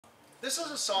This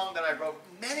is a song that I wrote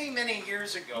many, many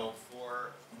years ago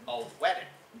for a wedding.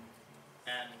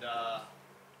 And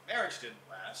marriage didn't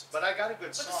last, but I got a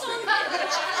good song.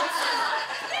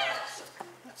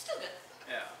 Still good.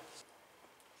 Yeah.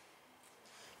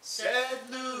 Sed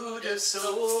Ludus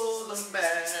Solum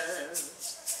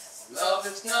Est. Love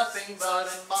is nothing but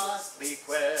a motley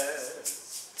quest.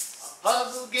 A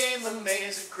puzzle game, a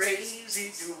maze, a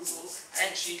crazy duel,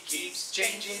 and she keeps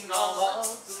changing all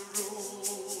of the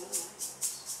rules.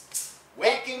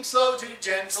 Waking slow to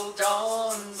gentle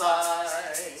dawn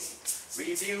light,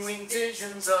 reviewing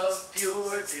visions of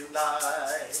pure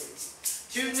delight.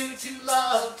 Too new to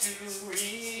love to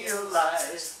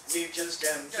realize we've just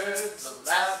entered the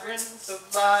labyrinth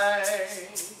of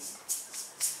life.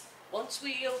 Once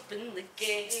we open the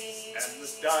gate, And the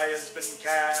die has been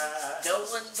cast, no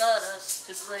one but us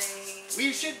to blame.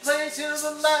 we should play till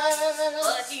the last,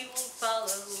 But he won't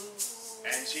follow.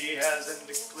 and she hasn't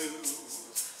a clue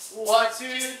what to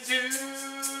do.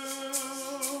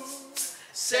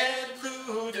 Sed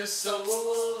Ludus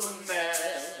Solum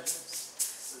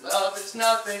Est. Love is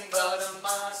nothing but a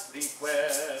motley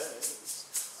quest.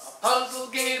 A puzzle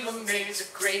game, a maze, a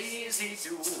crazy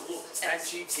duel, and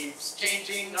she keeps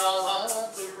changing all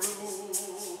of the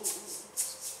rules.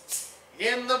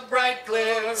 In the bright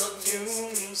glare of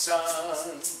noon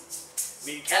sun,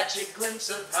 we catch a glimpse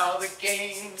of how the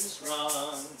game's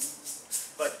run.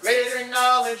 But greater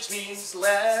knowledge means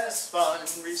less fun.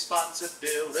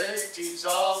 Responsibility's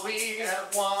all we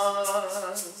have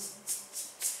won.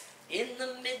 In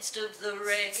the midst of the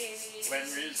race, When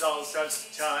results us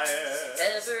tire,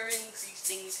 ever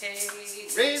increasing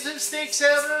pace, raise the stakes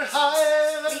ever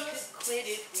higher. we could quit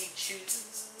if we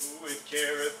choose. Who would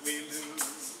care if we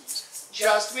lose?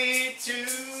 Just we two.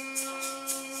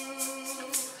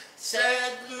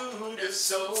 Sed Ludus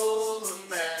Solum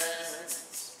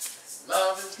Est.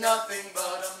 Love is nothing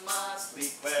but a motley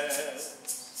quest.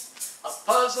 A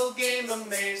puzzle game, a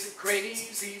maze, a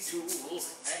crazy duel,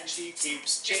 and she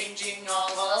keeps changing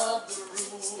all of the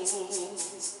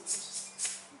rules.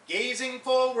 Gazing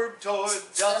forward toward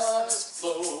dusk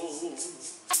flow,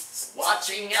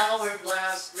 watching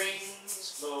hourglass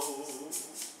rings flow,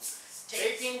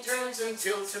 taking turns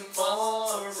until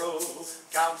tomorrow,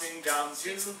 counting down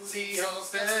to the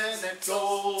infinite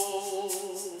goal.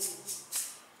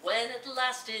 When at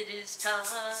last it is time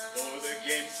For the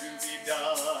game to be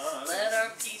done, let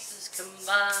our pieces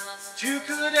combine. two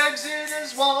could exit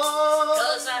as one.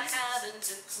 'Cause I haven't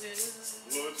a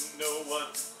clue. Wouldn't know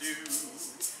what to do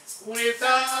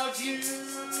without you.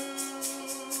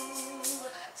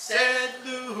 Sed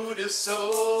Ludus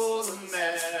Solum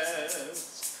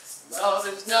Est. Love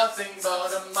is nothing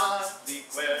but a motley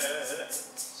quest.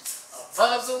 A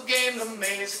puzzle game, a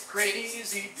maze, a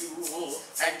crazy duel,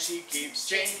 and she keeps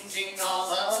changing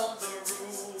all of the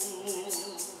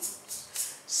rules.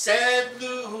 Sed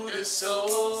Ludus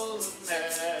Solum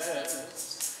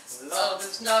Est. Love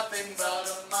is nothing but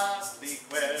a motley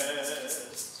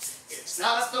quest. It's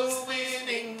not the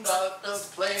winning, but the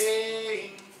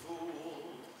playing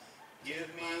fool. Give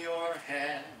me your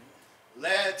hand,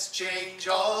 let's change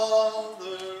all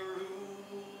the rules.